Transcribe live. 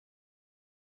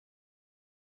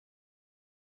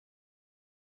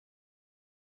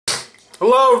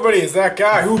Hello everybody, it's that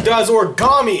guy who does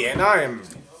origami, and I am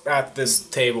at this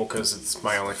table because it's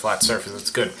my only flat surface. It's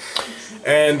good.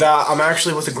 And I'm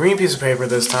actually with a green piece of paper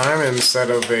this time instead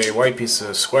of a white piece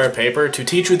of square paper to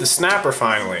teach you the snapper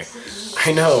finally.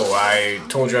 I know, I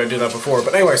told you I'd do that before,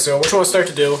 but anyway, so what you want to start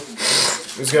to do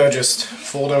is go just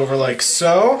fold over like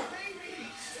so,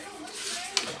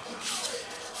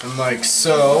 and like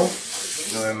so,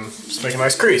 and then just make a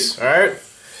nice crease, alright?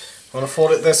 You want to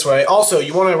fold it this way. Also,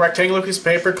 you want a rectangular piece of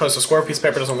paper because a square piece of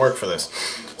paper doesn't work for this.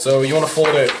 So you want to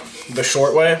fold it the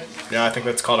short way. Yeah, I think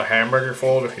that's called a hamburger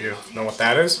fold if you know what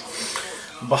that is.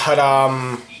 But,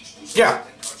 yeah.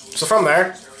 So from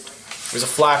there, there's a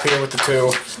flap here with the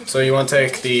two. So you want to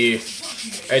take the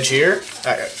edge here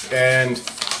and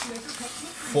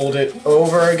fold it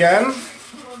over again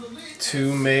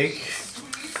to make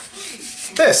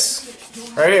this.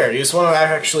 Right here. You just want to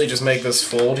actually just make this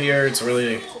fold here. It's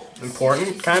really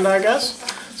important, kinda, I guess.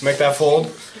 So make that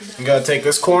fold. You gotta take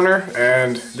this corner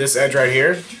and this edge right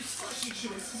here,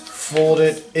 fold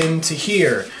it into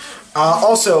here.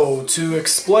 Also, to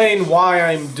explain why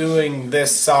I'm doing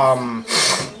this mass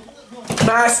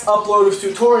upload of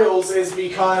tutorials is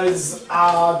because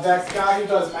that guy who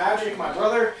does magic, my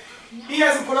brother, he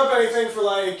hasn't put up anything for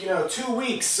like, 2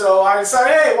 weeks, so I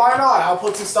decided, hey, why not? I'll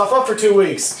put some stuff up for 2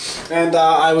 weeks. And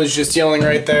I was just yelling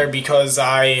right there because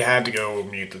I had to go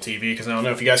mute the TV because I don't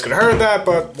know if you guys could have heard that,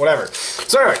 but whatever.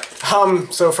 So anyway,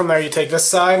 so from there you take this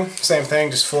side, same thing,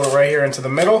 just fold it right here into the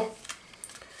middle.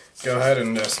 Go ahead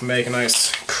and just make a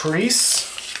nice crease.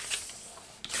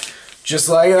 Just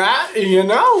like that,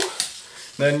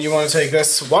 Then you want to take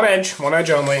this one edge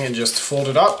only, and just fold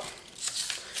it up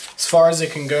as far as it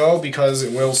can go because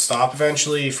it will stop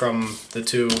eventually from the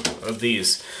two of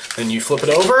these. Then you flip it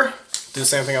over, do the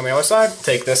same thing on the other side,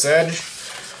 take this edge,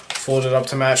 fold it up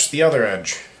to match the other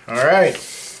edge. Alright.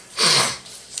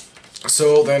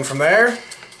 So then from there,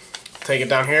 take it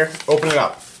down here, open it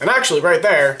up. And actually right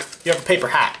there, you have a paper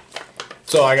hat.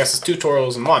 So I guess it's 2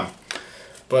 tutorials in one.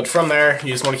 But from there,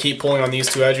 you just want to keep pulling on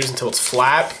these two edges until it's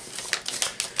flat.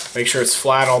 Make sure it's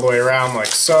flat all the way around like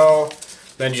so.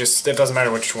 Then just, it doesn't matter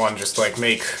which one, just like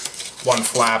make one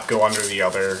flap go under the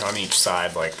other on each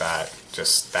side like that.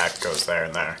 Just that goes there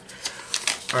and there.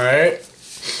 Alright.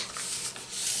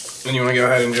 Then you want to go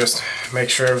ahead and just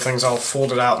make sure everything's all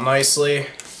folded out nicely.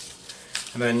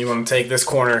 And then you want to take this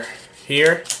corner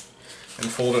here and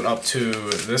fold it up to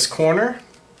this corner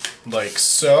like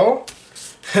so.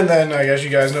 And then I guess you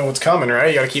guys know what's coming, right?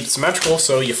 You gotta keep it symmetrical,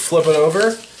 so you flip it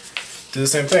over, do the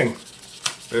same thing.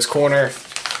 This corner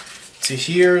to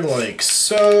here like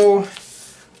so.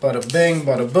 Bada bing,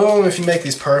 bada boom. If you make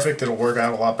these perfect, it'll work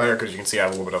out a lot better because you can see I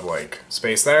have a little bit of like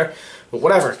space there. But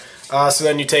whatever. So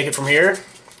then you take it from here.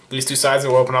 These two sides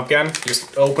will open up again.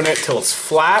 Just open it till it's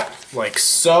flat, like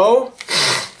so.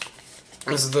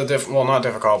 This is the well, not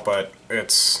difficult, but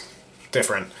it's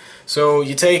different. So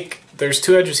you take, there's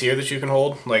two edges here that you can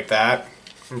hold like that,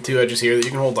 and two edges here that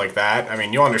you can hold like that. I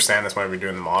mean, you'll understand this whenever you're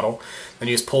doing the model. Then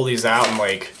you just pull these out and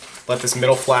like let this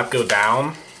middle flap go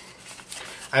down.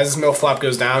 As this middle flap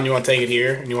goes down, you want to take it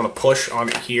here and you want to push on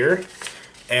it here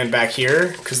and back here,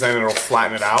 because then it'll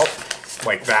flatten it out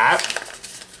like that.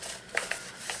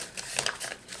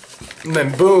 And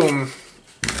then boom,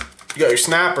 you got your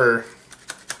snapper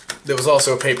that was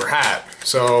also a paper hat.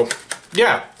 So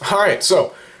yeah, alright,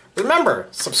 so remember,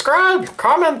 subscribe,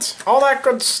 comment, all that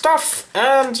good stuff,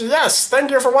 and yes,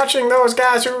 thank you for watching those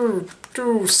guys who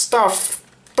do stuff.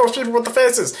 Those people with the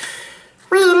faces.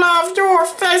 We love your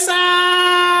faces!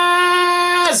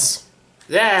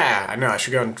 Yeah, I know, I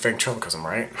should go and ventriloquism,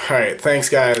 right? Alright, thanks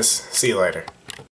guys. See you later.